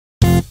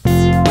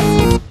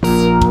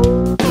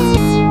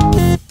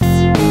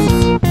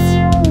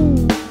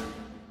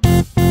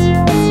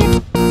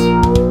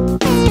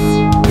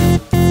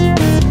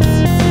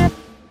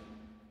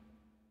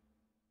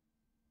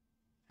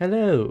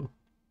Hello,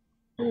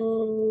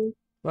 Oh,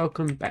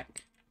 welcome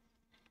back.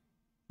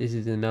 This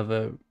is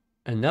another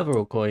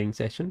recording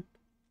session.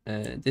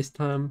 This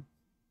time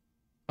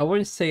I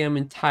wouldn't say I'm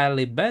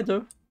entirely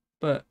better,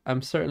 but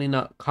I'm certainly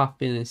not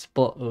coughing and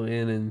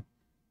spluttering and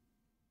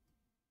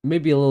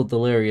maybe a little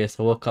delirious.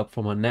 I woke up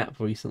from a nap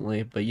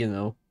recently, but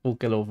we'll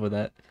get over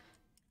that.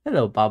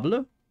 Hello,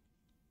 Pablo.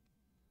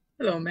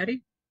 hello,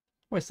 Maddie.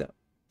 What's up?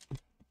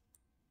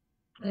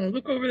 Oh,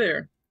 look over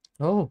there.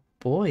 Oh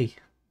boy,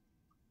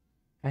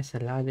 that's a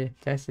lot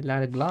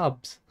of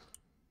globs.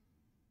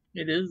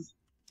 It is.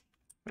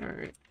 All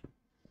right.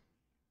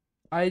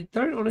 I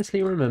don't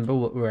honestly remember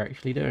what we're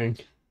actually doing.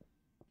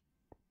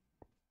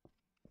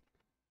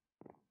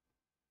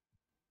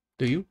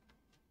 Do you?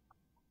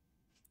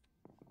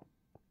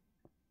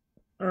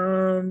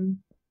 Um,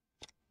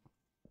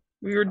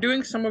 we were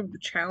doing some of the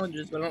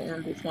challenges, but I don't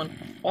remember which one.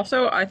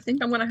 Also, I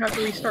think I'm gonna have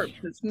to restart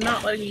because it's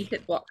not letting me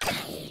hit blocks.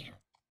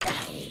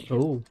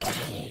 Oh,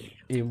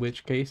 in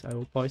which case I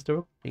will pause the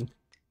recording.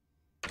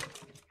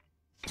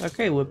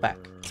 Okay, we're back.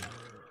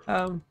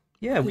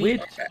 Yeah, We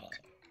weird, are back.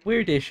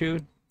 weird issue,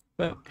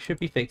 but should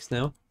be fixed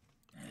now.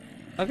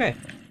 Okay.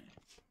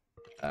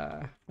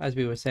 As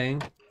we were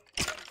saying,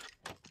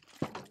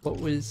 what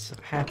was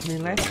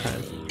happening last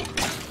time?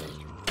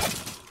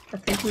 I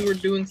think we were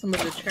doing some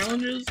of the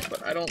challenges,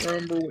 but I don't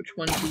remember which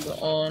ones we were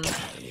on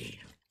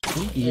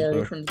Me or either.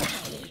 which ones.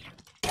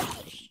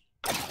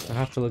 I'll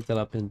have to look that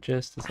up in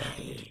just a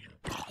second.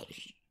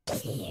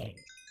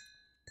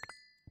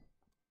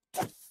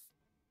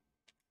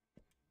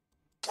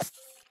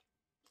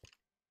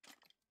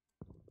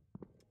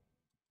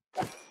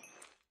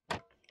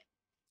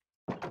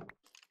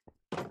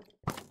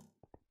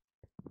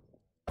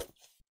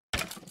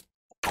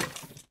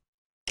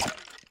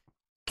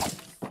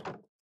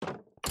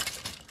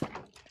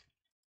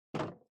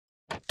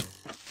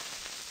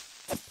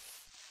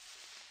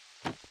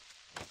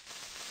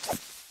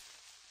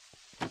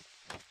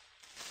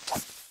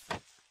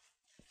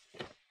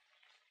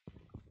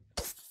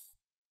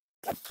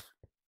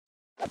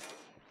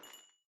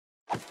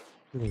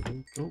 There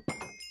we go.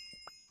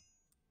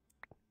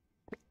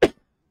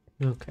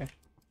 Okay.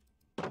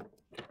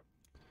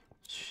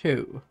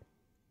 So,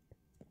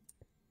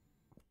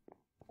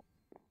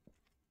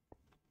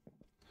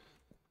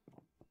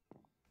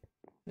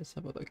 let's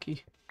have a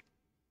looky.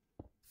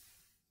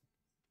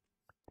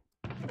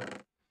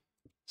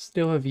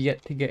 Still have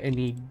yet to get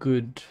any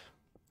good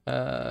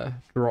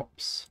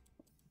drops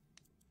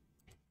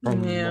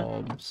from Yeah,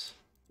 mobs.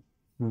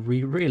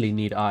 We really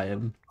need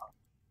iron.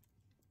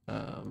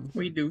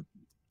 we do.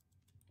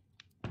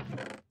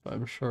 But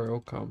I'm sure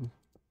it'll come.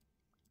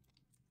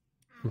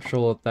 I'm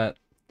sure that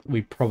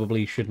we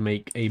probably should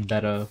make a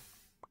better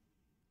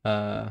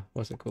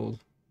what's it called?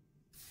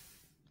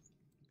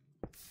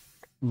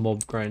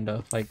 Mob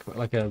grinder. Like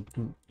a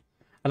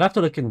I'd have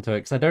to look into it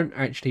because I don't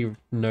actually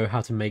know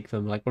how to make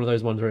them. Like one of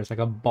those ones where it's like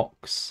a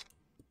box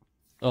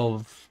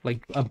of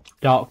like a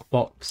dark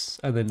box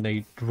and then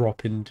they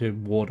drop into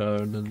water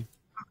and then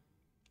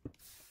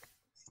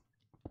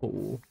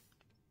oh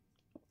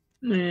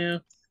Yeah.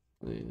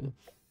 yeah.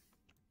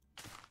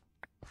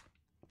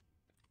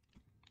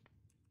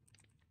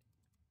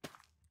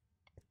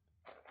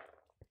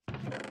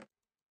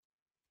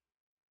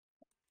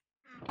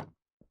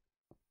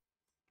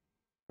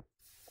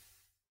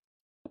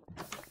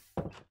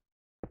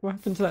 What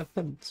happened to that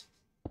fence?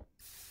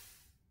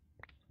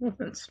 No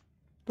offense.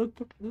 Look,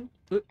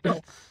 look,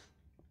 Oh,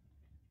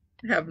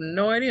 I have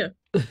no idea.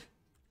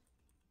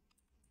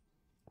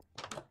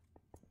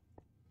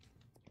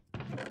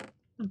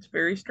 It's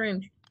very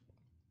strange.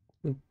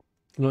 look.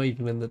 Not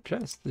even in the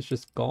chest. It's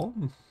just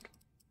gone.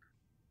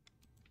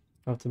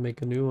 I have to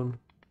make a new one.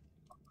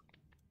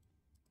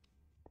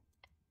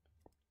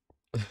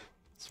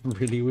 It's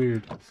really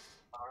weird.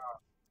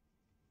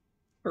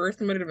 First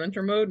limited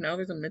adventure mode. Now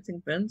there's a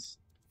missing fence.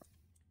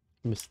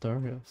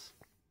 Mysterious.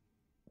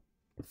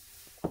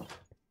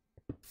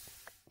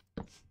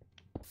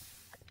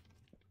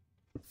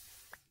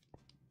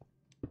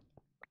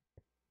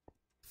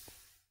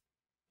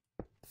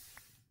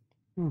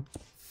 Hmm.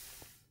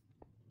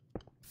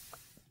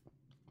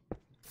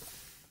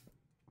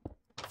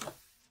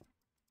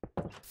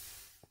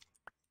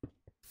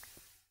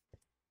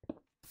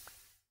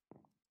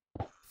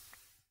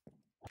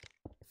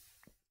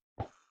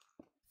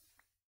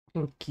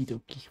 Okie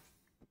dokie.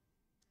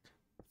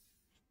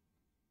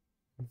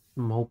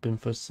 I'm hoping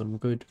for some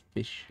good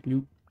fish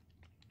loot.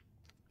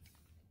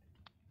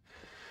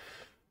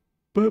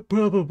 But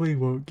probably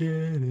won't get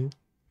it.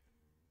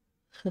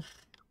 I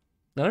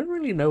don't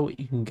really know what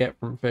you can get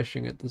from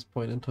fishing at this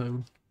point in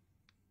time.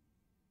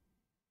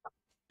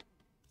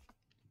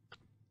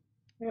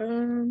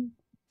 Um,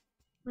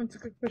 that's a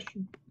good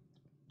question.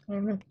 I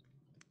don't know.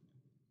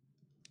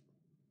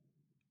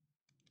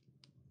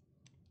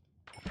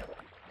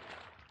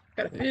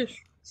 Got a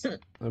fish.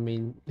 I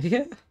mean,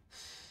 yeah,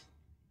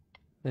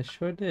 I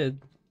sure did.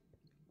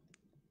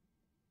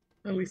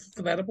 At least it's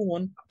an edible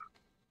one.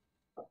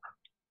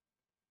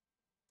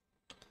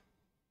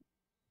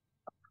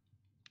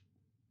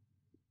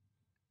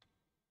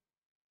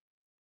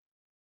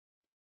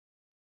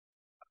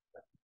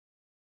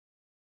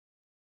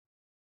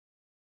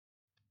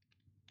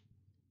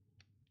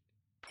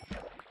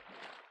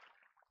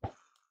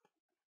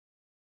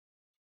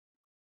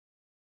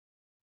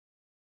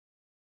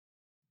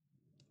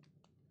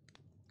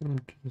 I'm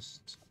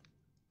just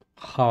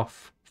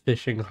half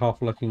fishing,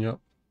 half looking up.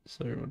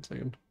 So 1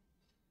 second.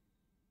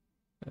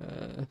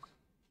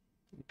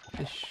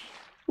 Fish.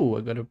 Oh,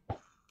 I got a.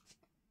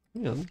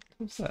 Hang on,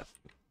 what's that?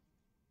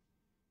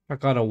 I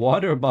got a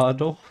water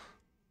bottle.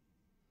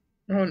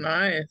 Oh,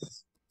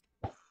 nice.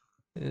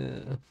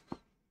 Yeah.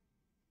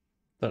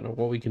 Don't know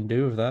what we can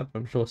do with that, but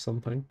I'm sure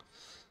something.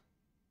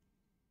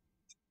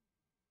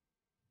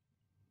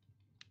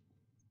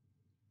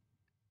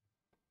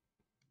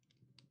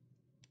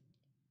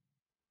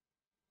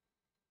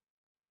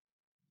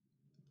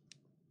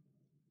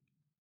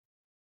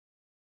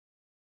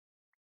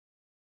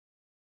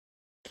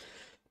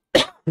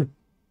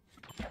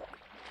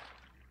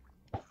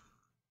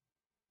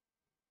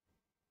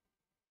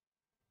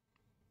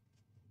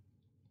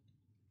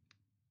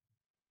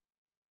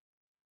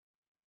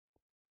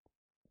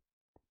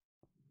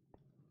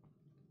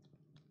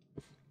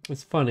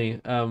 It's funny.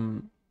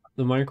 The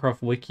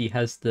Minecraft wiki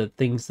has the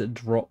things that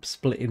drop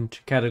split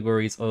into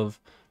categories of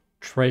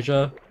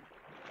treasure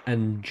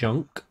and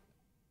junk.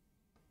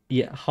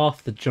 Yet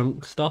half the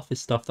junk stuff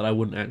is stuff that I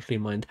wouldn't actually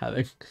mind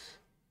having.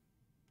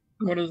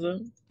 What is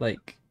it?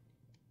 Like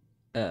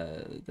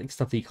like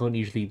stuff that you can't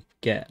usually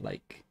get,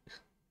 like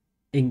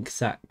ink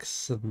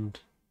sacs and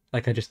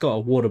like I just got a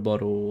water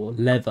bottle,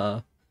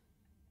 leather,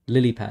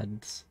 lily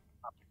pads.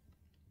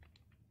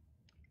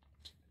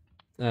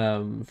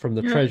 From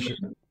Yeah.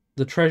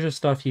 the treasure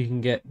stuff you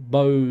can get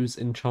bows,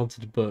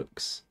 enchanted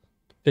books,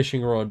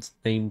 fishing rods,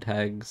 name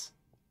tags,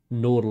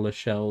 nautilus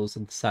shells,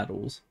 and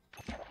saddles.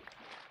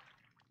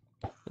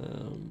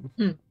 Um,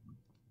 Hmm.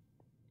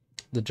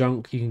 the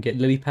junk you can get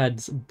lily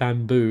pads,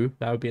 bamboo.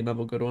 That would be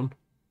another good one,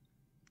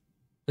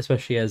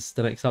 especially as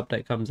the next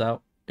update comes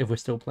out. If we're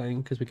still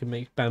playing, because we can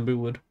make bamboo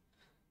wood,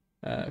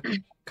 uh,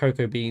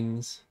 cocoa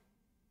beans,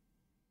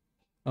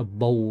 a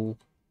bowl,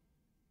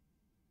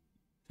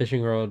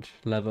 fishing rod,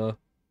 leather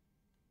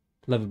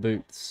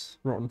boots,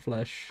 rotten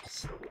flesh.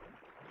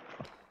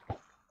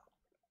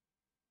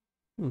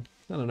 I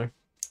don't know.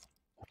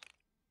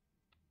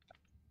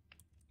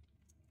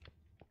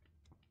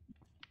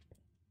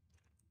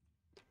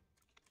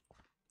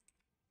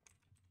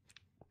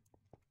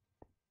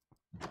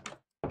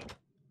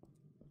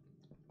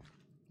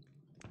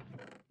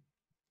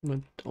 My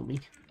dummy.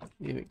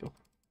 Here we go.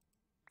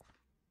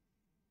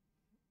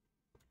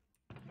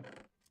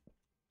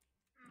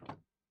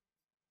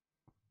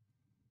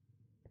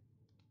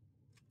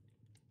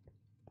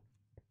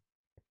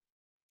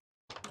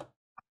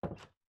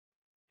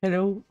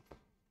 Hello.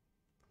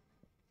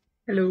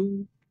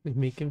 Hello. We're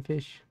making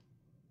fish.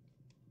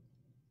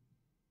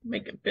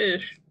 Making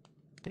fish.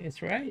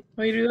 That's right.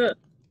 Why you do that?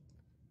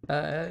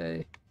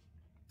 I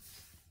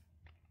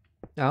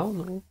don't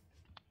know.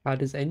 How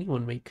does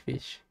anyone make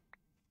fish?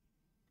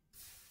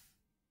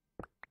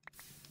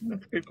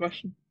 That's a good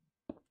question.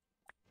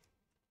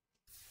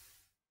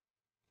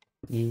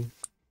 Yeah.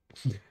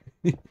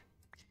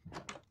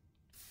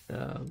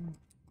 um.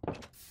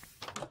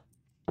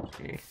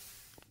 Okay.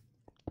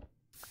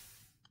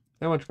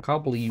 How much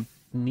cobble you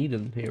need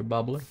in here,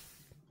 Bubbler?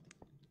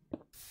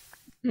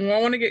 Well,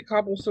 I want to get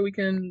cobble so we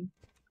can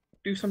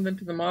do something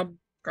to the mob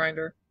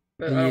grinder,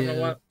 but I don't know Yeah.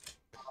 what.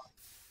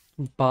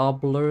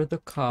 Bobbler the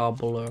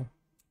cobbler.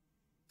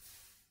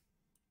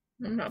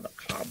 I'm not a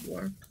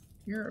cobbler.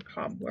 You're a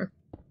cobbler.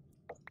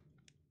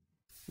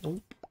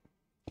 Nope.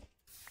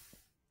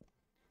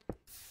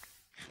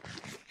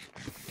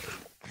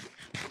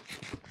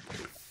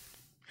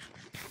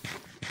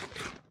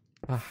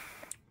 Ah,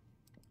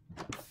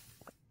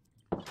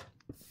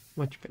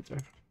 much better.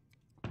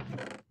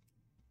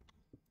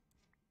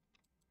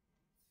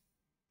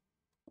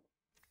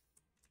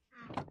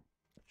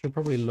 Should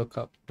probably look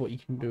up what you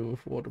can do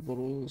with water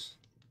bottles.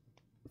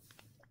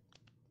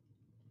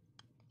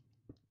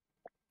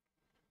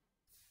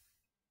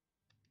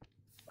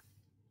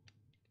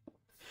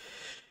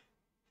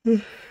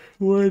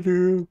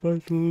 Water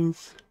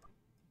bottles.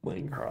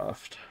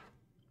 Minecraft.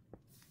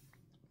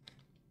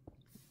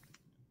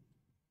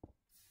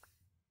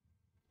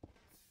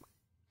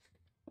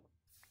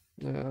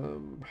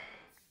 Um,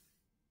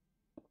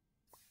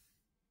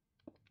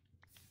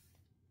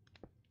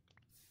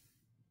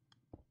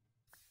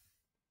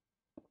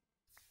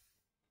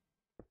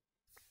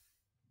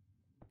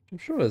 I'm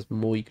sure there's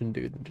more you can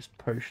do than just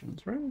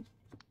potions, right?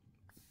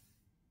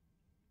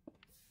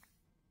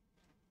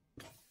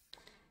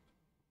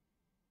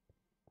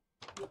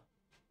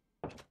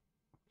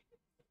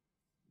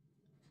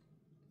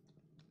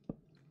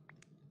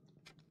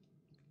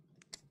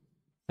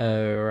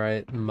 Oh,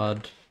 right,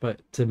 mud.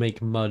 But to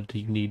make mud,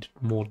 you need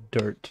more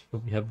dirt.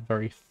 And we have a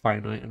very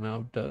finite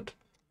amount of dirt.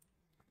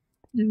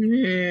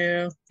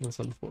 Yeah. That's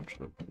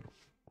unfortunate.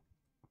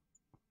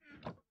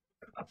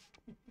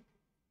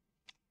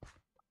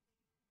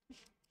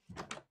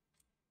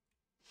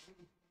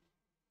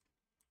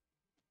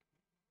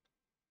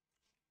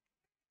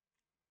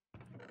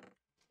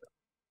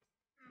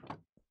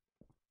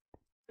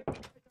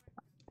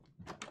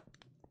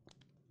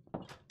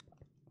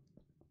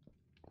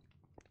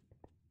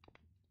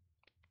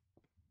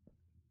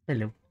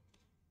 Hello.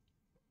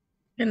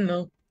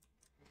 Hello.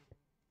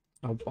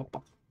 Oh,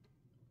 papa.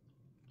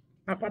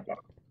 Pop, pop, pop,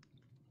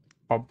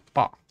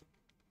 Papa.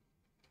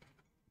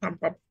 pop,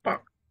 pop,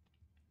 pop.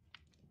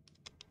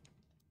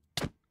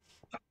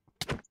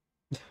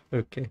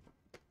 Okay.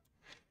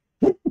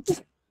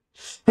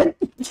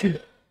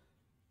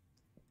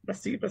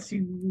 Bless you, bless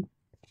you,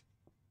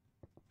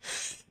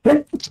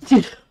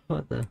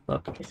 What the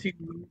fuck? bless you,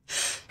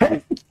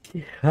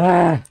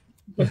 Ah.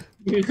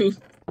 bless you.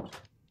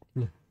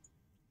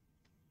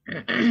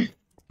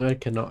 I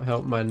cannot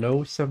help my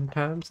nose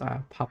sometimes.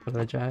 I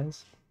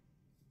apologize.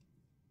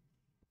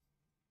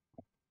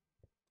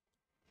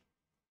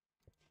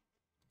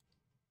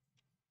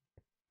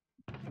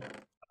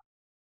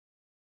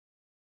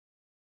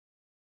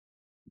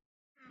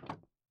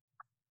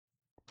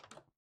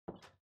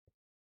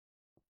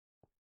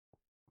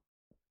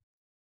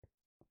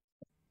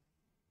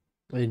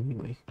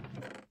 Anyway,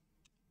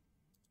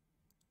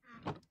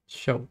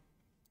 so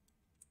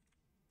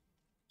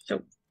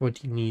So what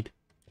do you need?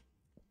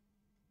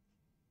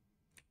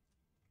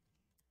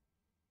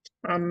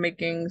 I'm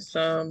making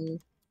some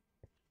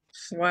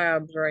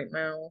slabs right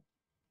now.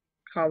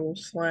 Cobble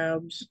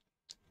slabs.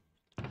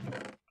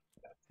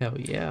 Hell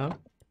yeah.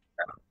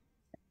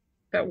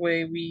 That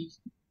way we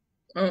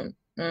oh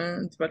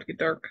it's about to get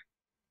dark.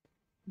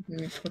 We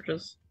need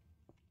torches.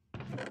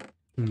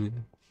 Hmm.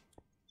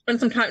 Spend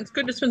some time. It's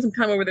good to spend some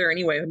time over there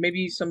anyway.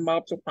 Maybe some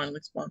mobs will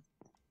finally spawn.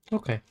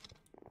 Okay.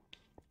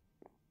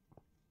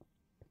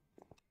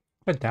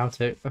 I doubt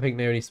it. I think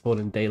they only spawn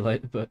in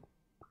daylight, but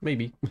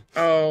maybe.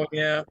 Oh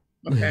yeah.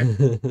 Okay.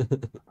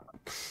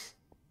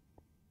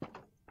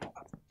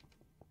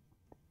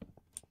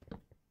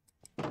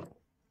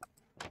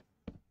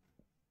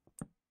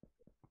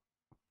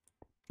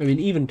 I mean,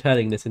 even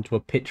turning this into a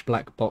pitch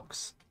black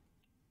box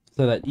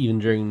so that even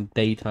during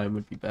daytime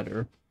would be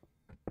better.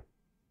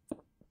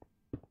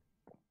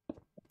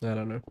 I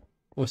don't know.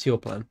 What's your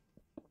plan?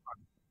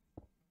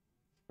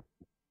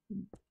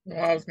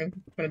 Well, I was gonna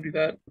do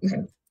that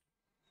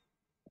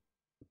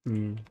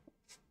Hmm.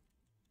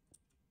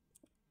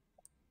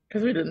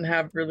 because we didn't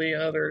have really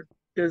another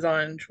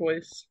design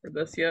choice for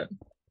this yet.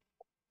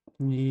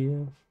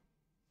 Yeah.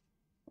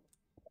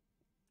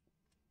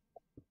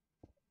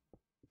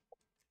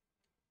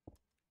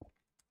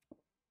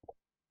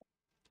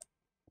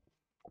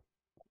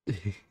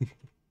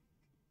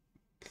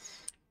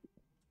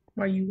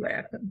 Why are you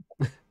laughing?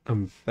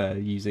 I'm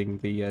using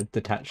the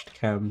detached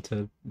cam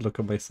to look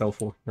at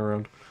myself walking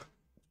around.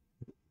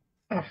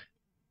 Oh,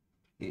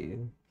 Yeah.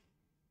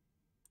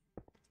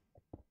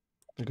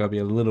 I gotta be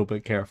a little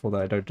bit careful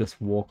that I don't just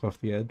walk off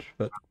the edge,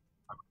 but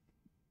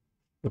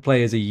the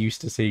players are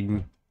used to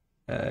seeing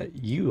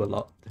you a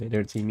lot. They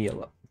don't see me a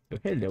lot. So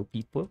hello,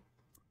 people.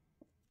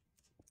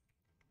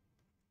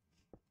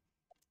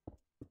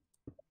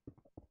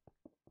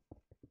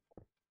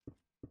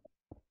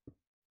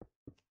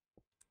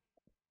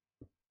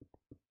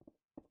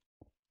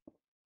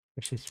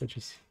 Which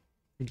is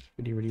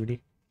ready, ready,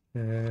 ready.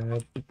 There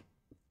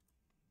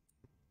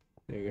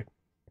you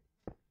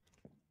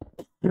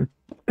go.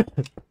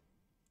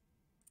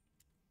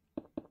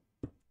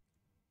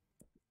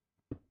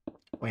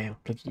 Wow,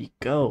 look at you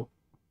go.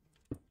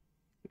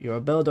 You're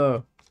a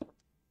builder.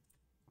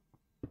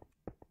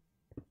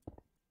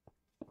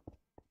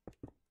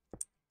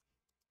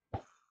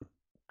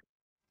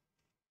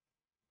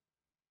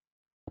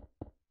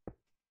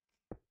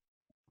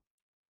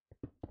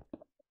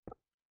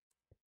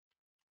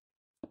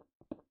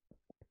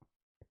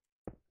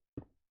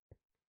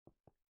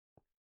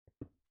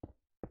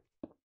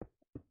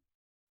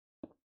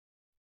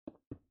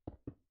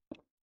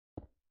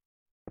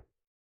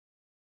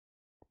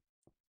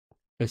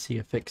 I see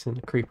a fix in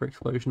the creeper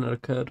explosion that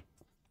occurred.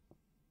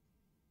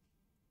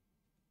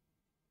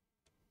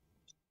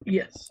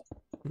 yes.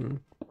 Hmm.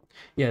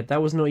 Yeah,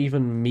 that was not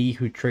even me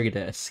who triggered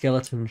it. A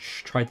skeleton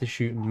tried to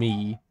shoot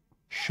me,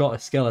 shot a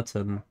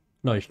skeleton.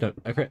 No, no,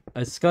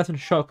 a skeleton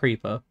shot a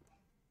creeper.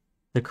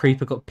 The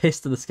creeper got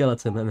pissed at the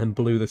skeleton and then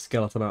blew the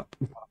skeleton up.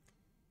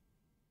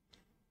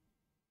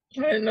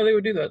 I didn't know they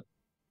would do that.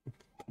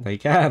 They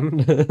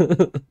can.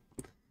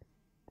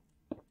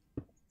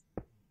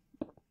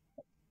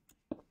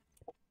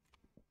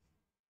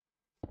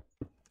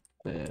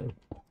 Yeah.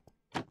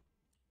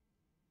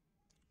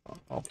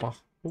 Oppa.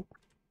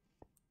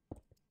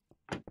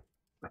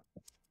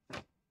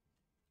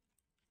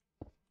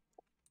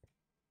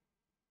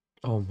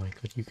 Oh my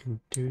god, you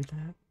can do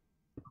that?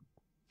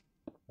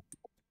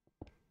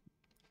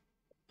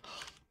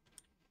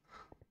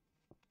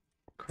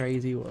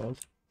 Crazy world.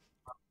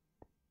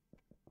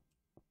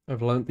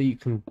 I've learned that you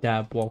can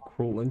dab while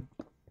crawling.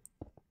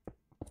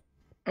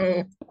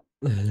 Oh,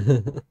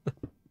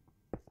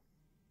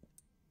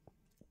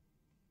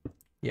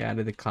 Yeah,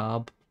 added a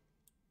carb.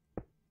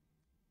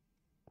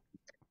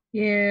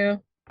 yeah.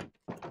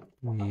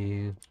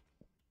 Yeah.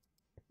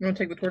 You want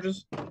to take the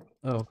torches?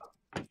 Oh,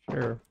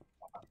 sure.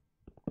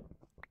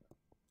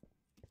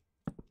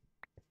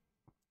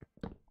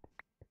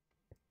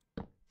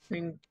 We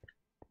can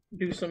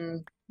do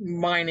some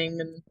mining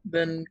and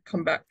then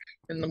come back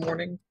in the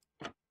morning.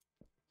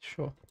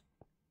 Sure.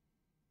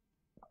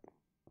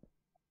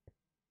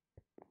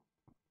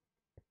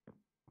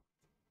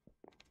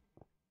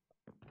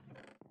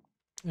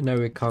 I know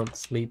we can't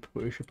sleep,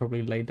 but we should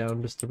probably lay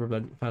down just to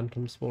prevent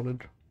phantom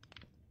spawnage.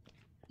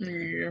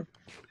 Yeah.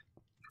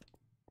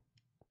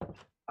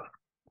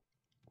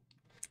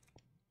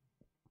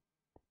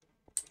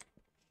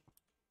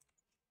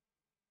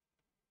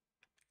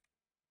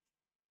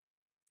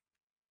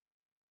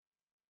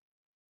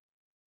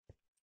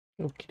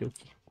 Okie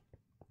dokie.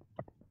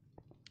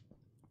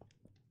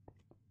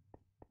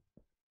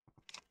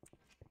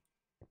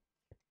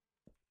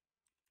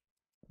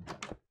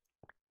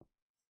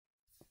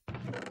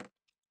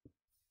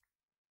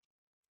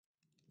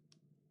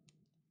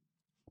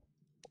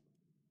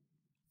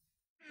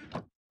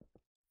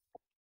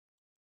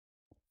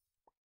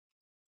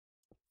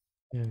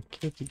 Okie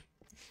dokie.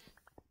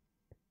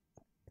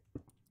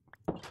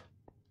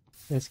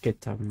 Let's get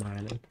to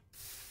mining.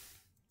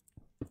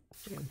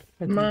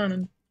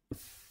 Mining.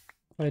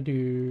 If I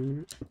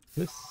do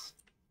this.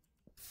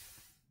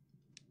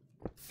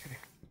 Okay.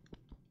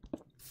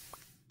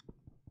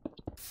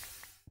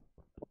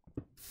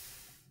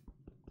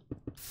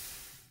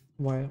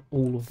 Why are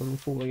all of them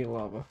falling in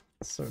lava?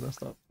 It's so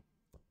messed up.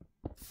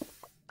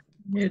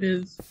 It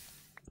is.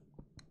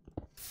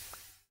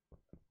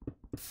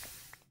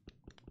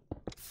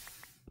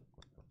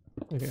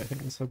 Okay, I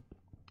think that's a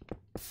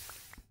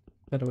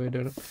better way of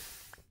doing it.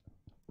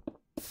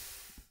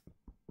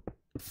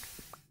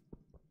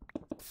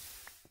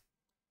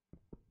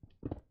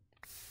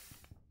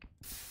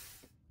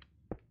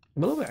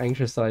 I'm a little bit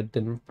anxious that I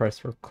didn't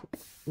press record.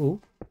 Ooh.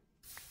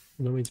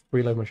 No need to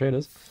reload my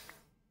shaders.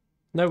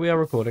 No, we are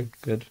recording.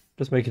 Good.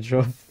 Just making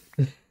sure.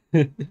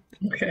 Okay.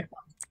 Okay.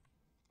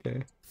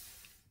 Yeah.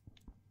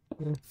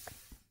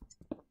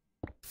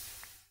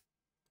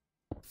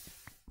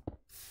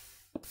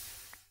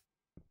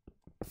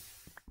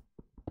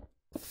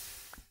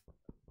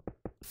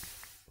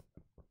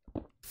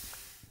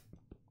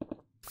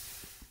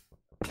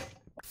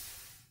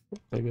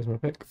 There goes my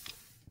pick.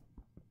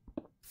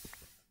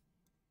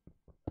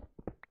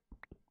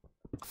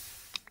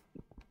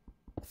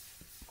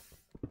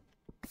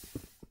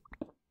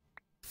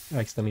 I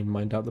accidentally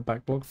mined out the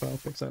back block, but I'll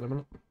fix that in a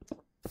minute.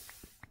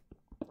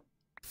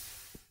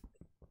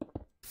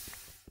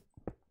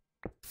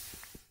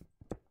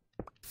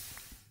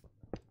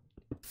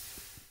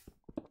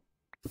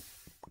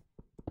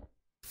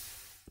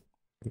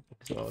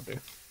 That's what I'll do.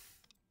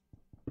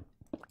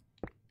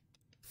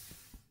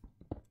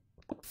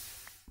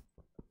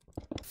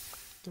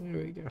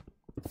 There we go.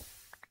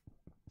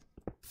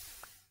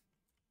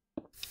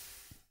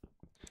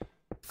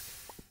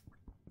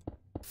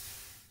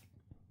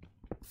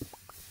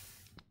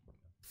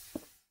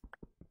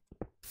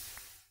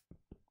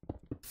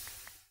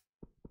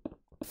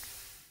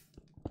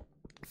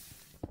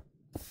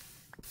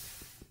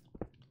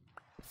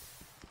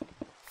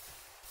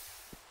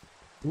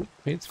 Ooh,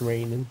 it's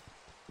raining.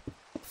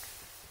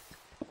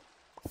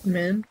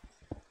 Men.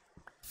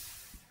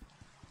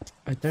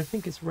 I don't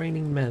think it's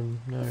raining men,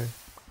 no.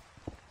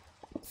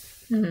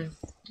 Hmm.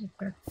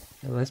 Okay.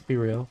 Now, let's be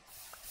real.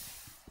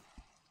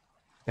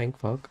 Thank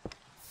fuck.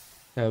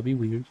 That would be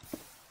weird.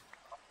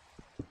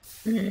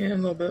 Yeah, a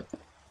little bit.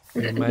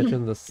 Can you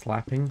imagine the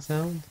slapping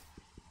sound?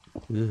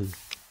 Ugh.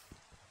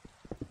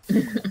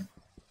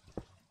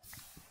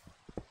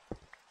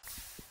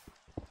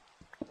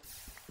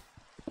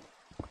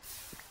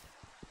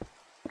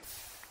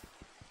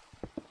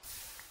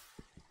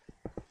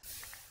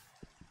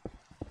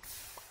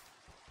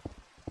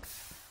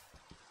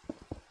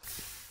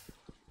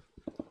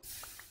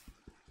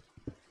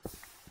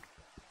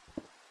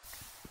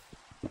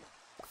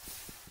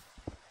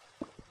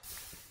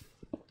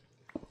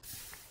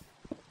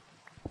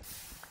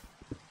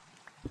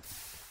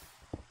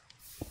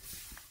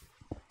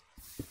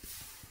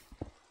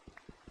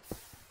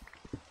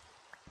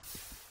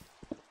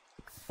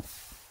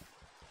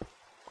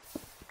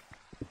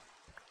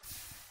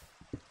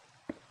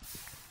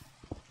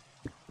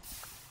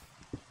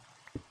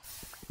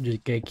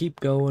 Just gotta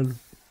keep going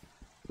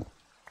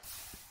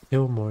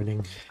till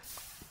morning,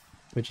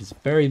 which is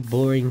very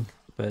boring,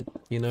 but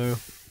you know,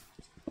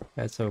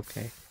 that's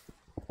okay.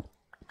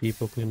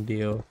 People can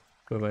deal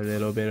with a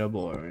little bit of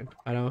boring.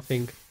 I don't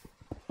think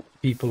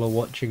people are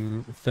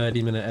watching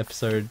 30-minute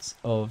episodes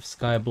of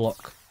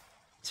Skyblock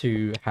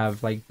to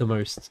have like the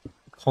most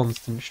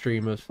constant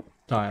stream of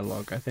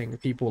dialogue. I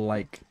think people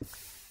like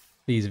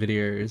these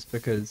videos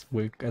because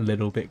we're a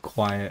little bit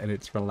quiet and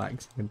it's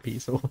relaxing and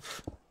peaceful.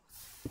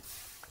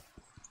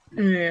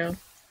 Yeah.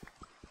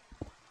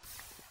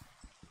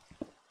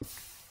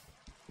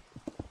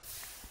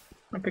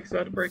 My pick's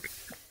about to break.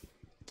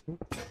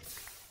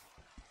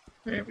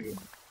 There we go.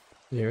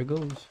 There it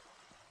goes.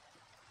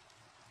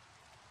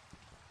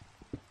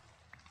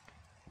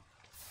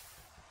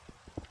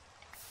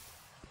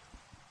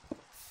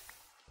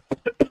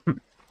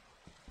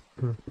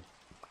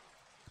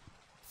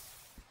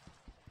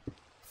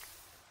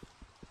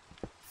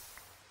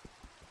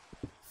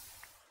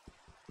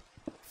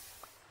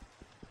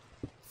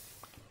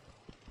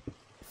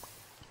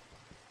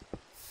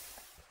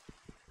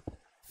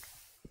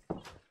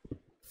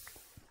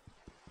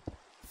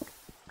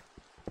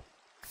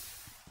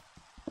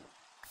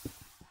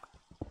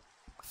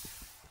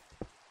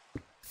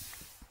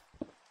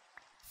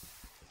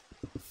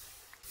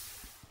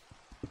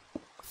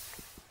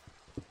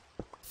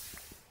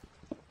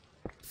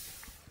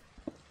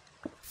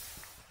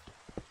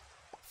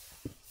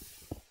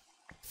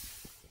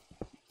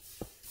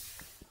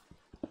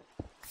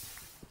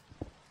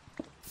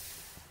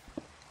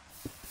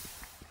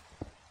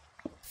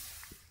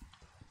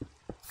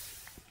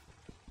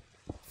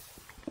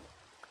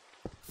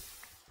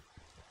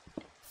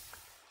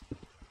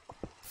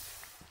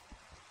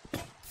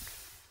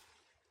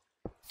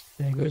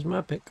 There goes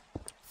my pick.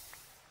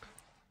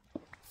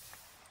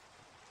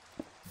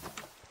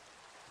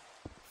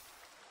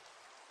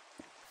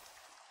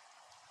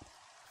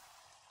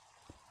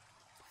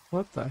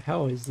 What the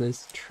hell is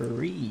this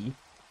tree?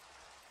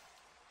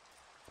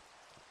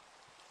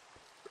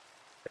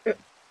 A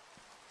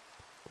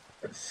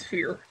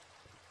sphere.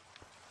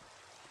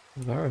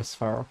 Very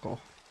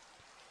spherical.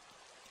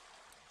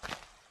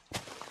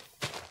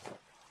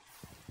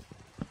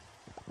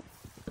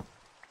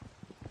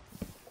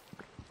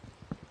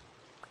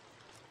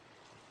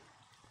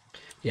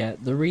 Yeah,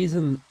 the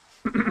reason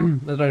I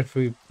don't know if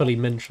we fully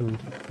mentioned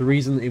the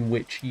reason in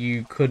which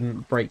you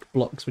couldn't break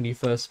blocks when you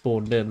first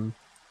spawned in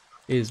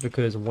is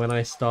because when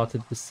I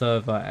started the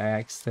server, I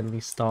accidentally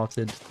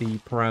started the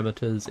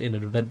parameters in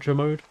adventure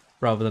mode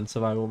rather than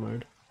survival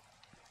mode.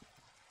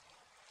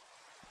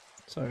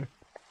 So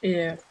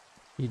Yeah.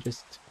 you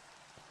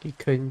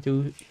couldn't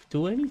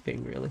do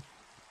anything really.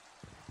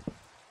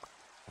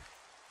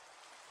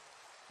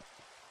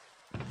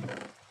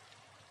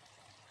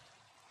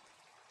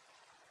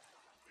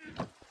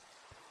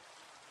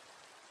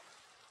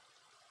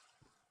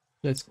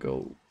 Let's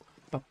go.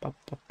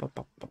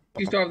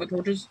 You still have the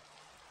torches?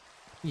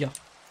 Yeah.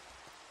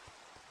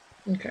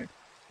 Okay.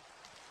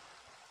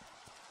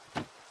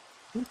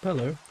 Ooh,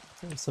 hello.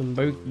 There's some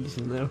bogeys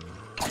in there.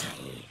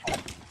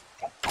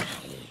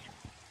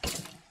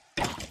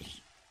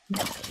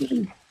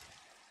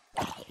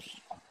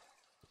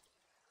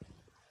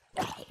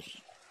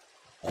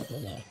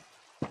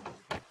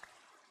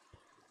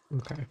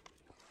 Okay.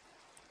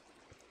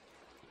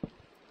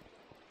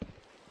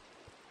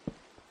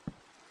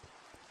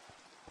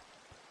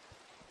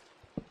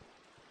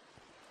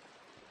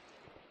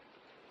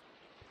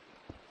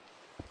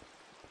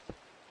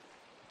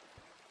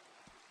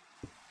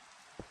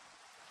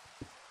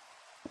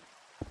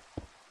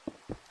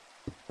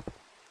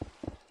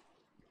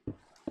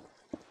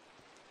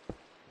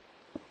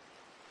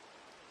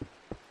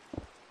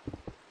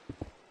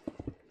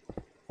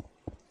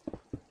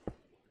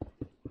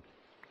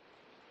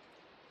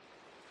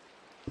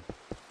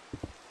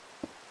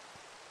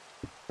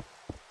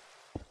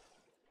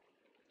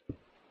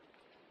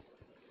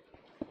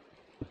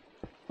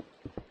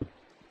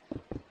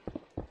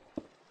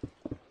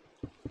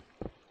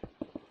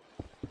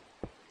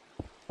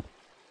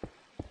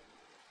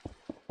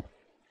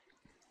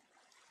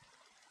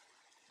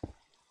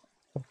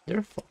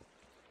 Wonderful.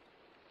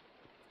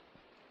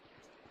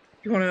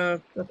 You want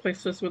to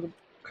replace this with a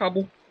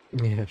cobble?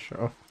 Yeah,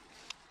 sure.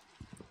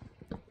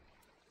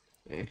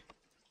 Eh.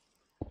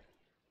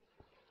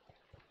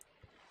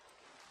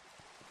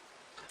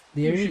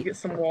 The You should only get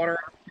some water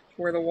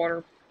where the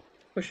water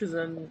pushes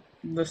in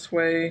this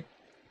way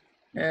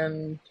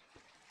and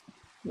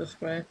this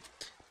way.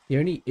 the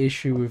only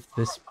issue with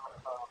this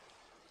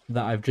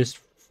that I've just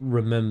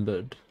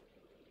remembered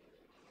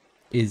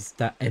is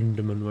that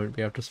Enderman won't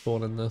be able to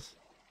spawn in this.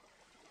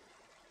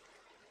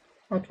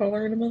 How tall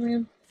are you,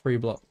 again? 3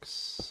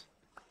 blocks.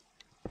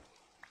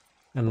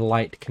 And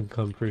light can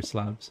come through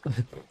slabs.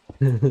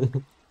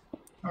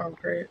 Oh,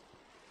 great.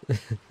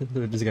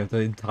 We're just going to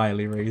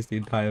entirely raise the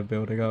entire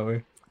building, aren't we?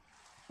 Let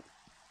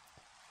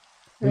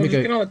Well, me just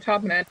go. get on the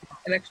top and add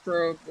an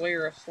extra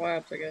layer of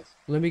slabs, I guess.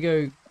 Let me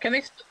go. Can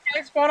they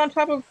spawn on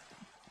top of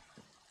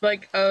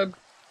like a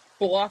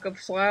block of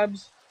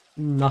slabs?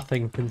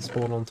 Nothing can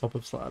spawn on top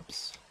of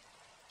slabs.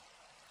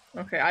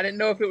 Okay, I didn't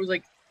know if it was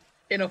like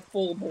in a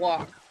full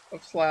block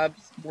of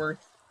slabs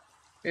worth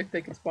if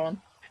they could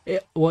spawn.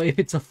 Well, if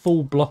it's a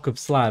full block of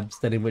slabs,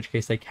 then in which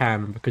case they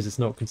can, because it's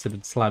not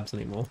considered slabs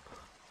anymore.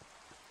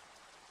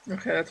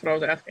 Okay, that's what I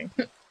was asking.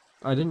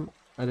 I didn't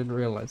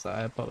realize that.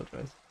 I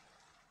apologize.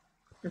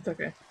 It's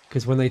okay.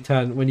 Because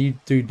when you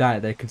do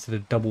that, they're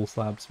considered double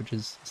slabs, which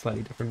is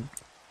slightly different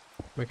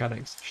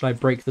mechanics. Should I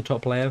break the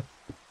top layer?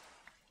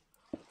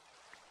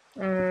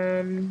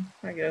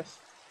 I guess.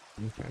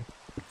 Okay.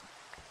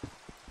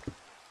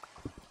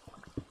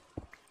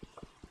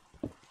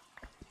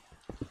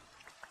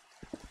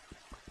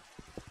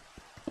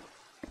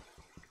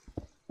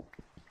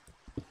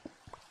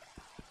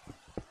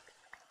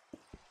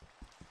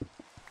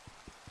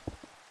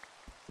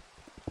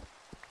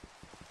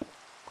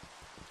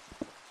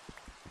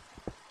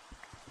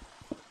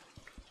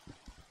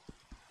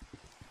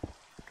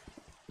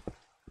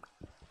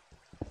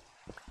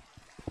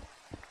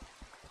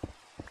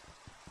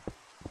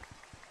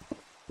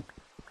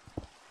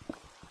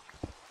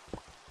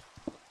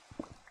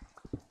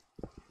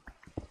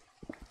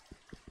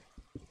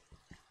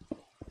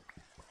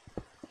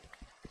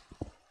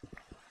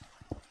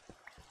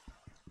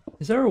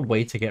 Is there a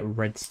way to get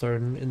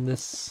redstone in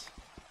this?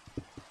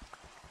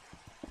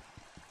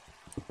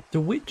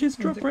 Do witches That's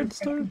a drop good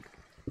question.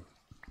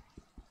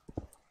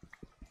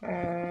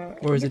 redstone?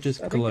 Or is it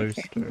just I think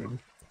they can. glowstone?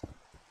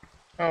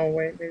 Oh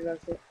wait, maybe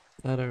that's it.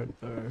 I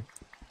don't know.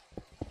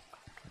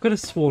 I could have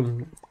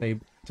sworn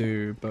they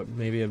do, but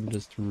maybe I'm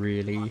just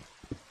really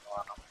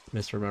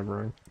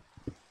misremembering.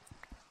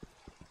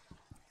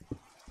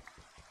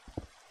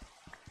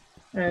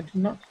 I do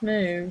not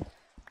know.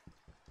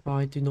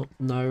 I do not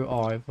know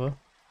either.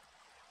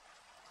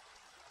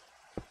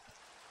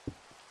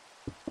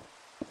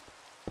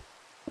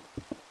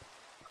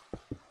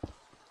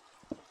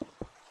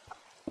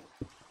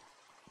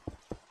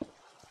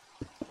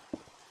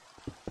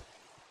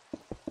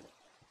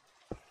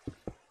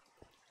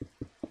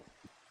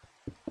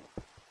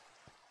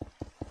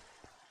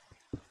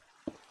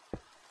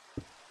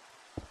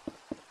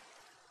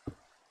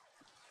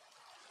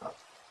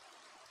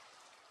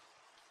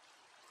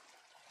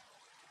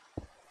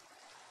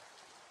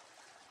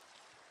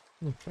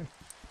 Okay.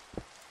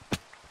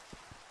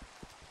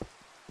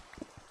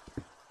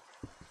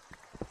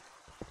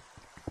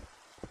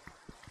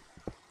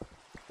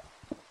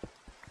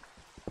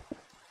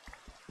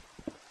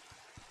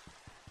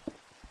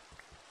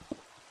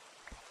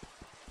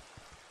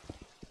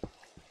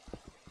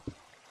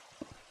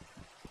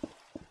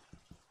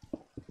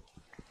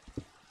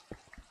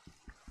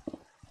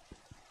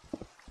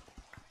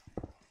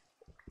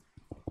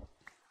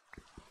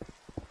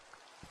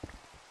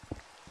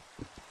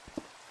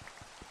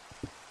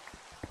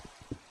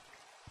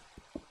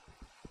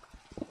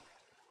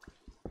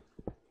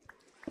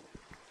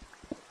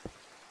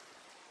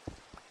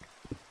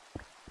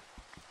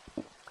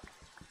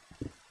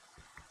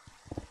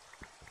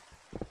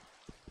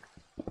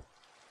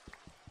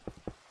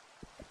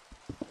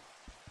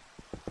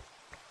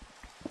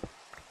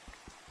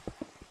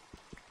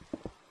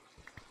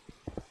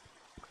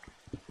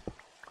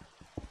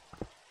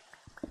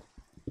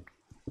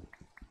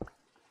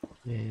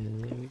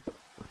 And there we go.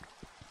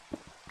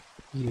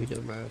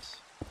 Universe.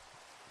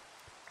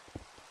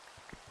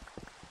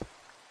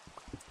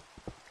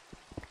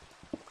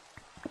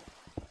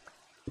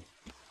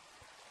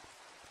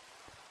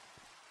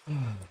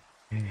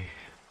 Okay.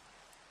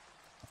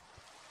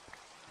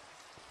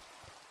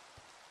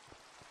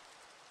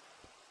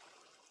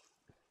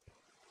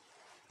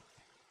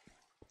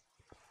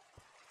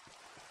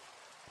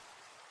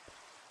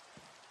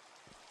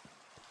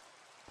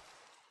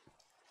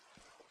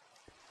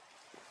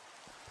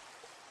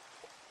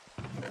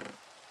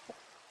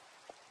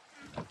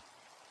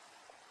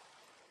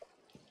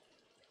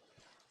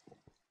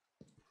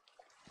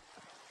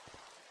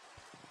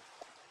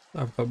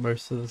 I've got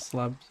most of the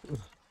slabs.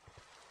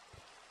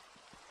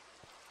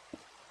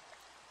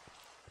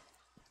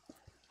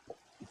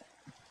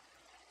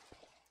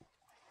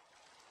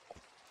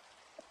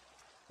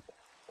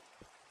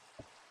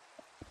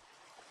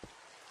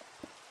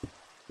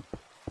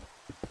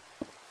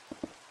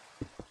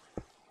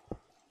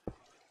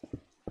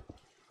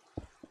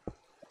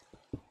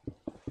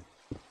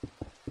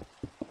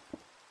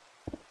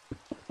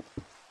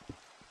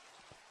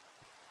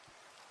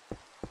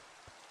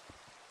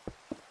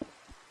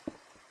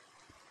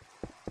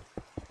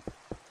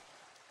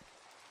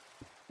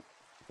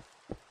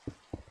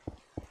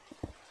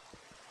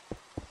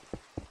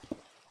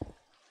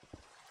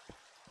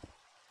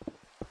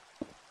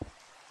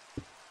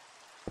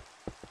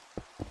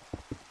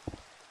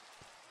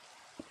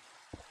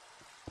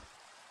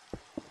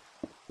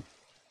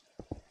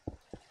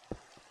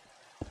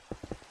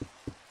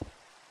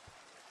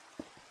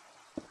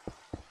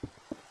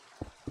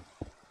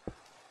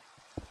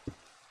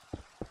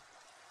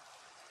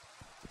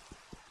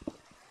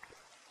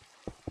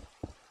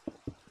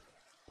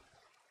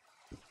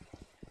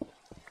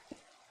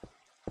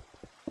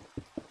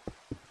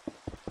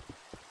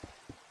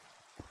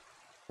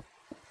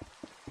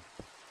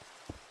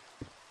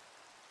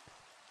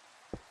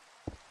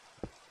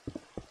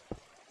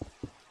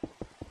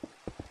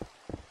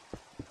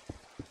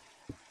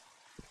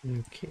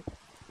 Okay.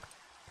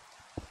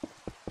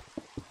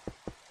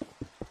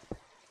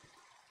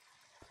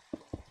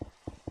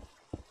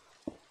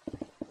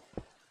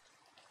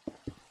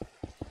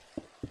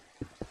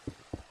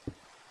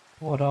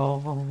 What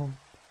all?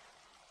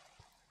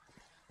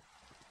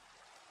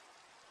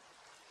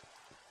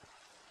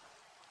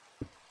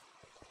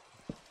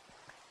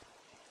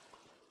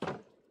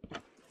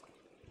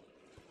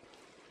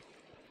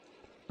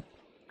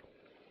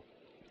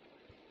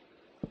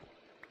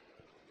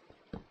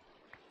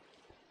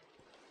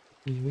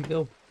 Here we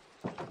go.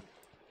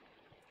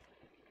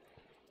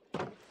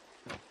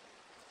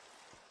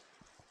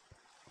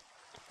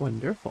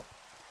 Wonderful.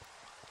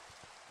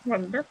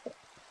 Wonderful.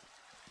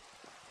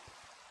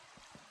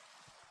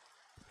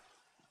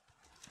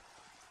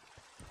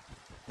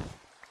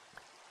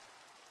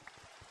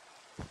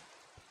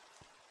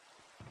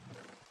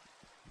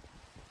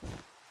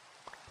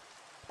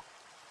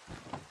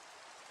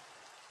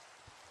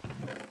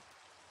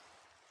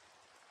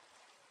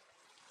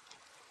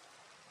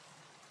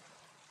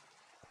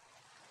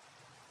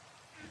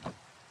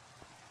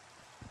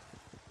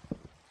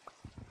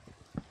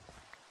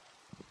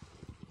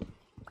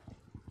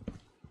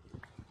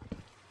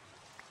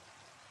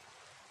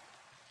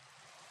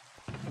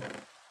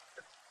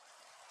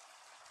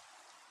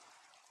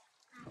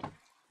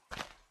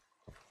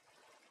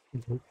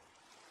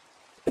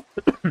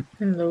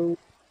 Hello.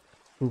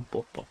 Boop,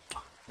 boop, boop.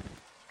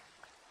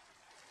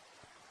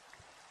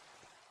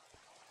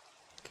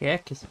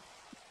 Cactus.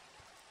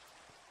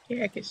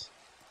 Yakis.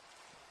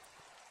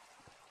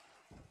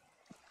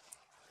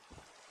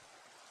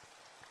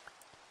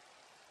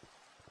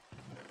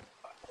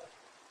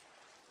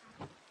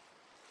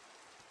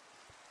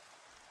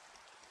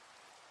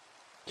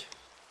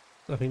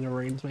 I think the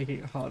rain's making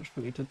it hard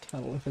for me to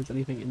tell if there's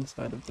anything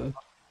inside of the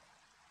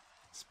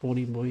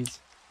sporty boys.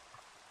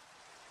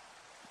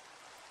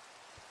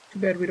 Too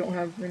bad we don't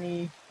have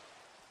any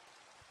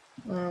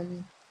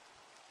um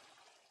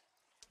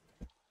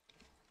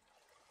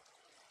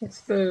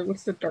what's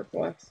the dark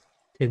glass?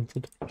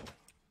 Tinted.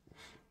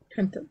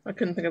 Tinted. I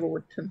couldn't think of the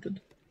word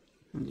tinted.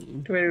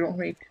 Mm. Too bad we don't have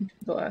any tinted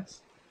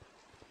glass.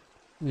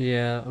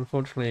 Yeah,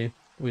 unfortunately,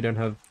 we don't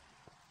have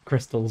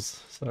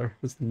crystals, so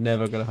it's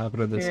never gonna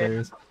happen in this Yeah,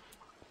 series.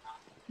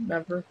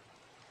 never.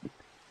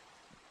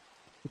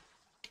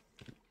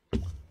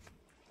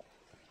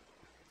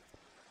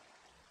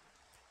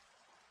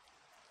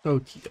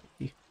 Okie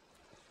dokie.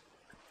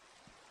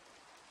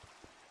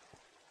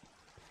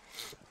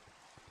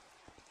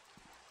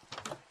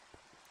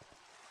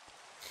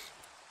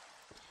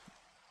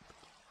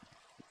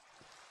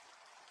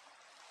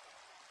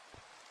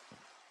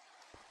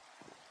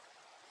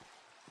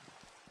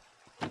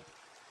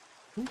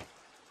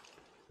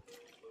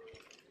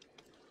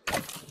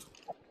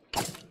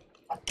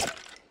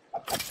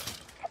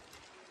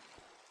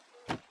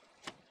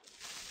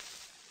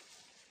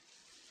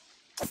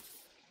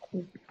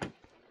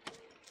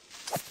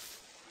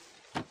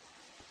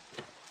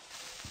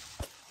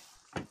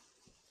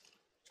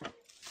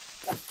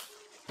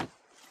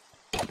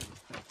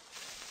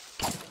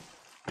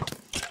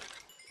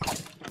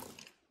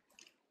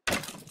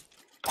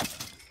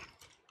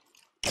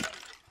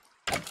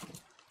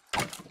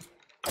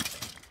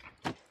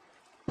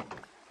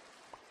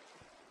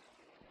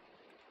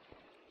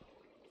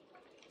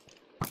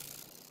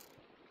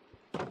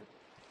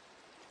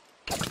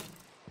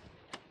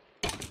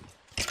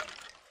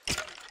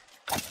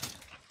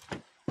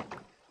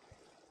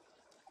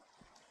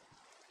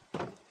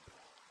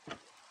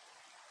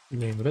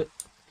 Nailed it.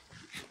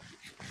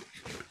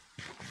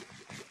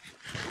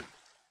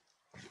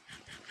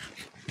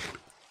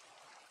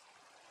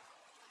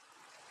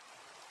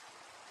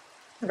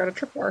 I got a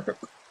tripwire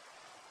hook.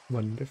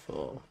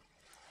 Wonderful.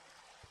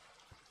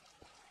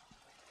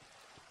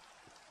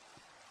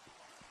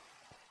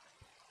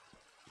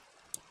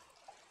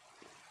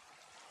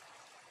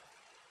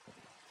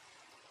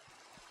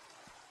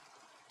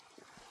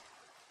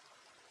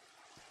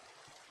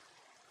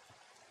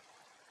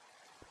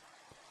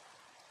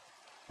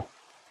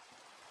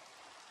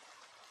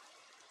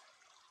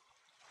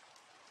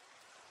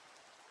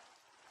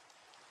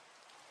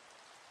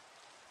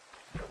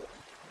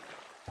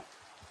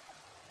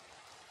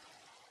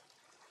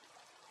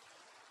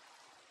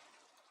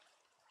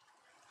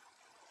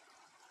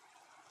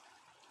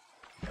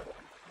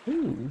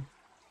 Ooh.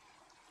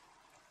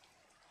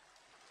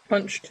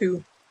 Punch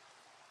 2.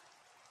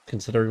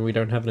 Considering we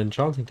don't have an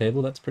enchanting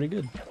table, that's pretty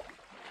good.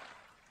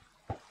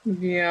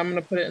 Yeah, I'm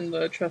gonna put it in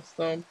the chest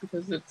though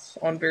because it's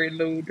on very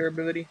low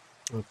durability.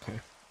 Okay.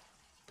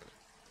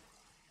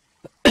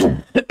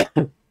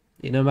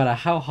 No matter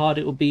how hard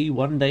it will be,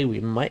 one day we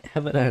might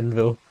have an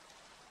anvil.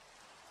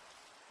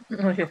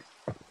 Okay.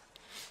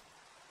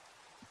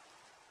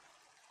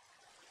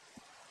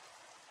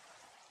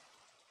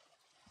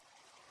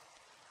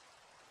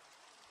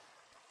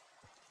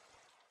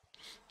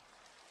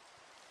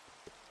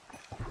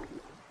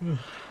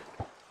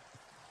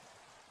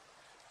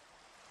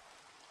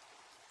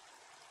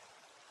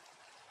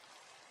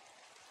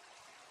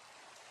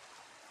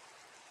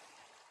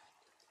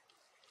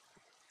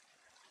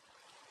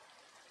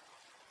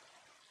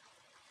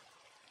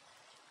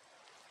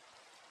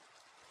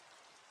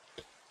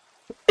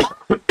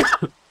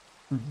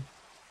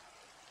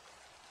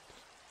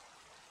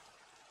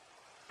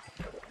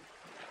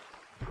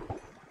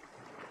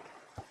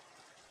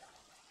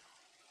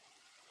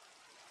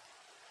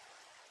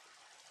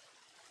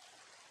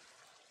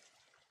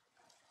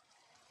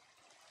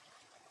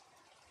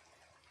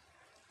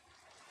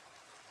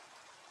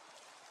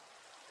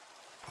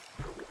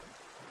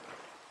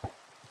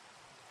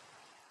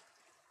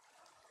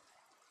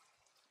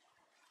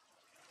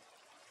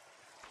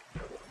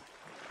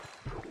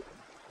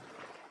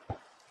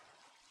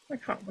 I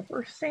caught the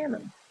first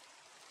salmon.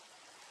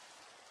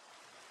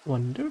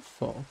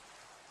 Wonderful.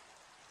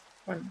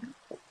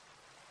 Wonderful.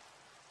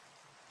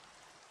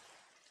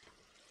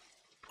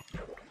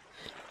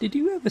 Did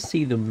you ever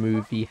see the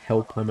movie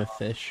Help, I'm a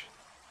Fish?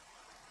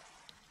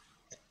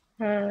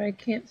 I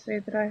can't say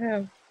that I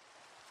have.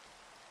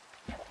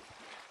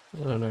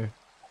 I don't know.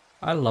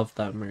 I loved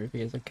that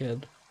movie as a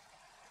kid.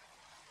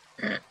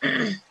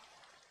 I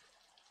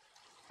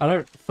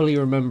don't fully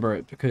remember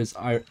it because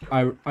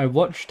I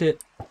watched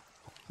it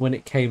when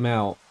it came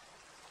out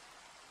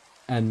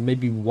and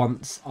maybe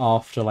once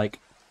after like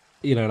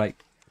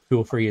 2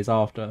 or 3 years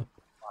after.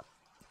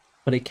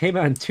 But it came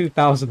out in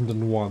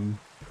 2001,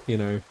 you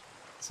know.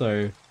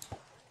 So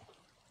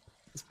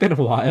it's been a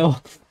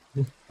while.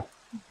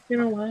 You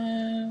know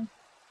what?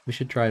 We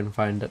should try and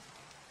find it.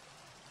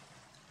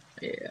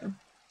 Yeah.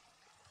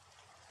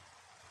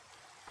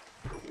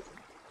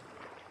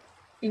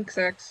 Ink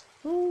sacs.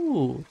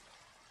 Ooh,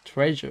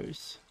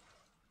 treasures.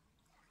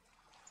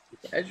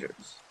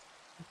 Treasures.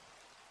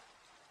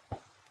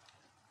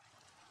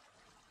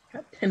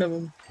 Got 10 of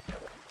them.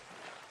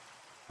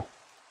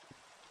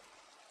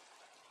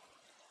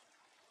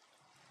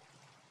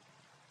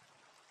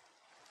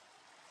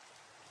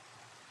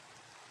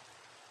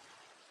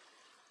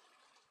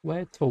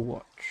 Where to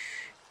watch?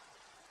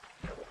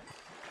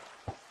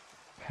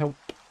 Help.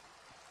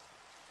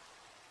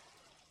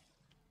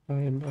 I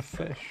am a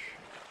fish.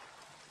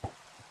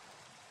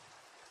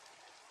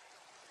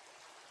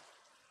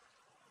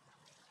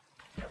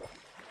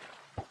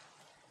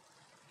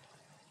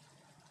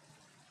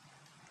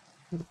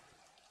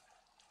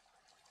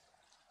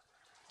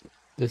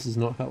 This does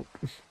not help.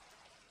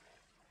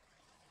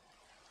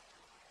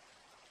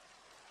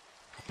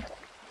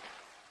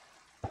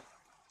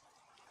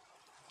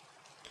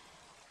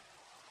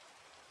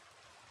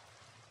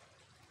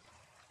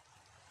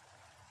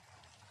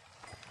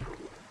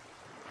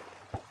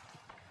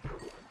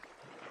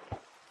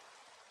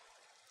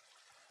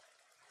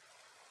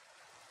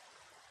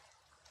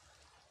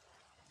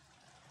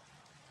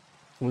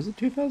 Was it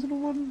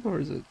 2001 or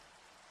is it?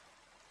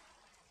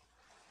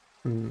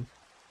 Hmm.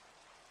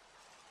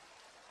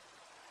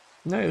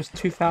 No, it was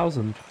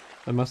 2000.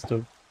 I must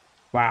have.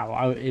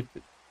 Wow. If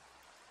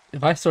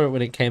I saw it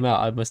when it came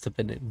out, I must have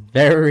been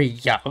very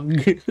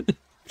young.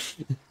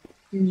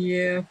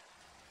 Yeah.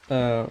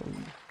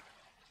 um.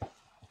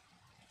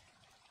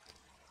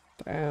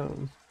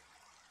 Damn.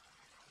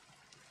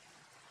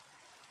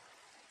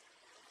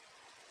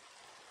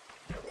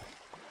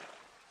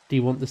 Do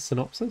you want the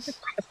synopsis?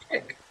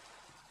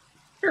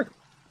 Sure.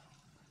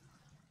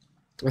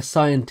 A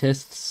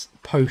scientist's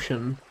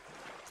potion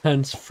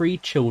turns 3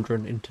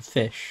 children into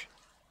fish.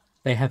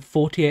 They have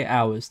 48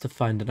 hours to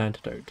find an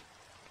antidote.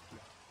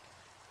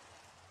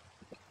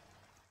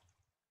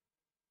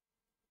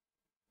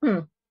 Hmm.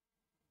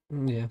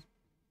 Yeah.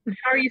 And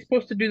how are you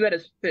supposed to do that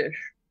as fish?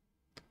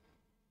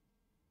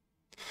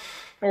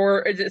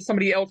 Or is it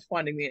somebody else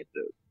finding the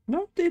antidote?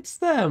 No, it's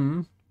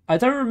them. I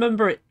don't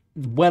remember it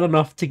well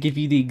enough to give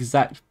you the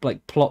exact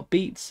like plot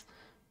beats,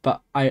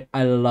 but I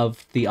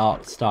love the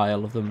art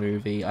style of the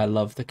movie. I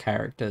love the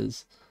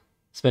characters,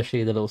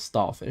 especially the little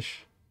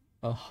starfish.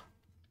 Oh,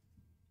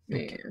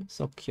 okay, Man,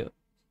 so cute.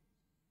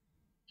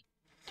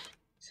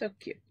 so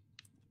cute.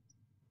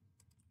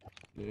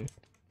 Yeah.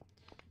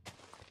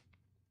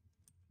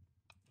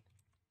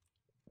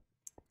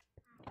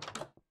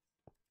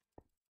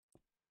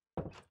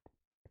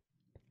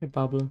 Hey,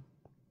 Pablo.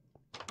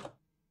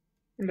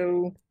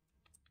 Hello.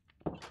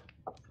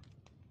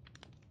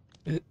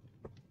 I'm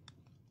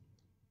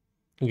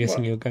guessing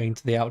What? you're going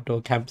to the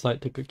outdoor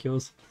campsite to cook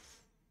yours.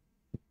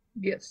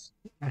 Yes.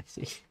 I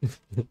see.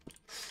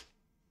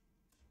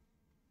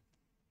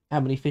 How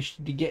many fish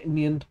did you get in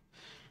the end?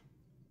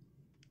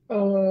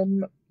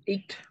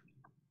 8.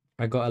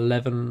 I got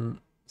 11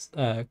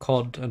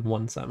 cod and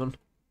 1 salmon.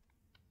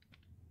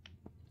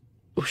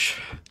 Oosh.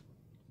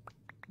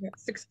 I got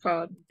 6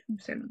 cod, 2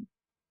 salmon.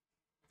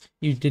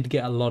 You did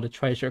get a lot of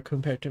treasure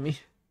compared to me.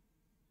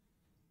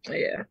 Oh,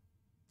 yeah.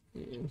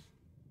 Yeah.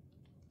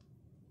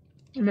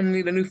 I'm gonna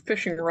need a new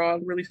fishing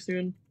rod really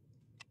soon.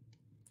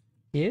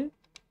 Yeah.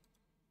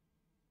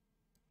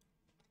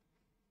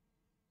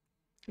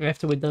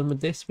 After we're done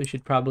with this, we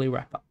should probably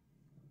wrap up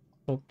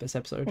this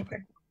episode.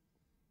 Okay.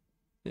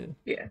 Yeah.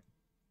 Yeah.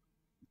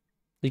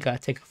 You gotta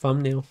take a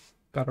thumbnail.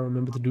 Gotta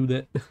remember to do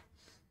that.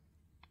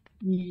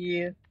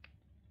 Yeah.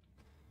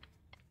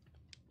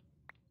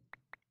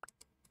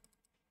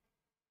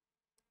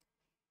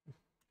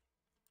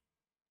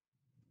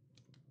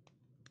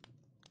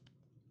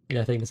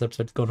 Yeah, I think this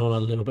episode's gone on a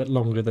little bit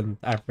longer than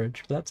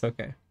average, but that's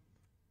okay.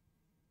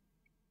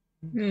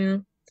 Yeah.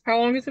 How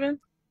long has it been?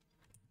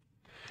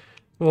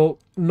 Well,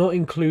 not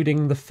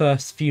including the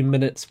first few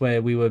minutes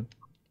where we were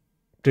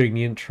doing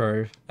the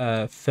intro,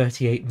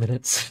 38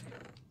 minutes.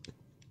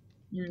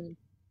 Hmm.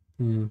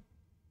 Hmm.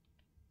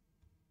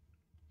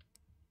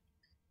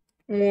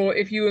 Well,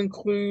 if you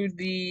include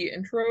the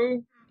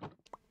intro,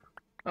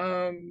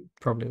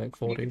 Probably like you can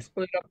 40.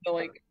 split it up into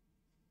like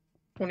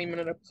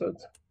 20-minute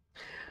episodes.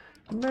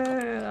 Nah,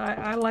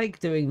 I like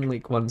doing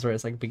like ones where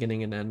it's like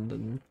beginning and end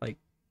and like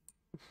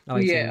I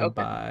like saying Yeah,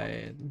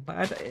 okay.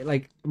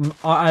 goodbye.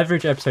 Our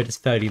average episode is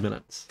 30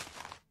 minutes.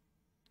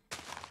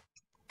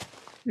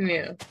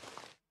 Yeah.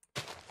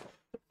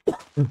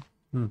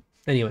 Hmm.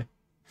 Anyway,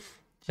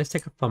 let's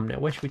take a thumbnail.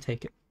 Where should we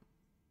take it?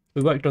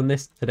 We worked on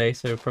this today,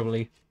 so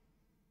probably.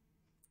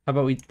 How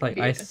about we like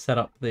I Yeah. set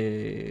up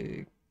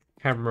the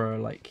camera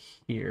like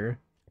here,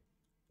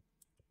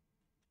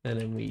 and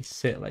then we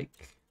sit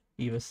like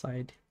either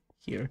side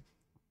here.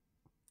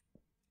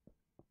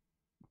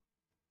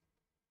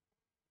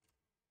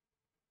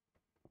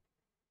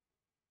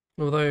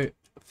 Although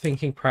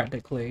thinking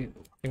practically,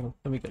 hang on,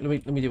 let me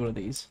do one of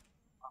these.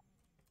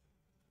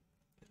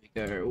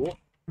 There we go.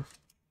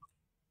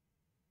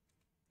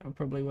 That'll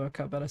probably work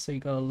out better. So you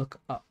gotta look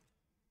up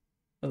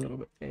a little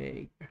bit. There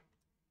you go.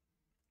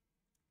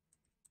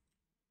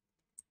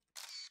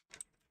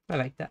 I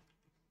like that.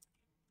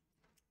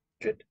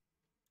 Good.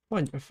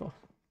 Wonderful.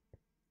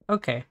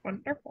 Okay.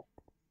 Wonderful.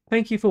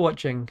 Thank you for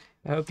watching.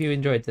 I hope you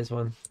enjoyed this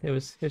one. It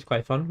was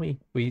quite fun.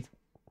 We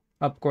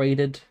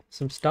upgraded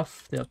some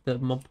stuff. The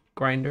mob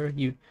grinder.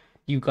 You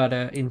got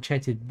a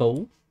enchanted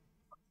bowl.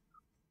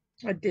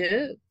 I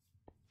did.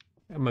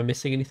 Am I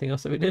missing anything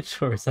else that we did,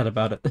 or is that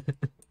about it?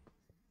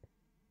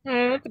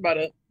 That's about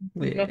it.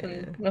 Yeah.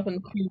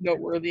 Nothing too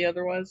noteworthy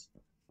otherwise.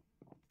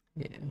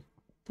 Yeah.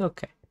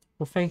 Okay.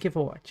 Well, thank you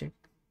for watching.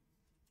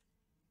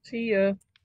 See ya.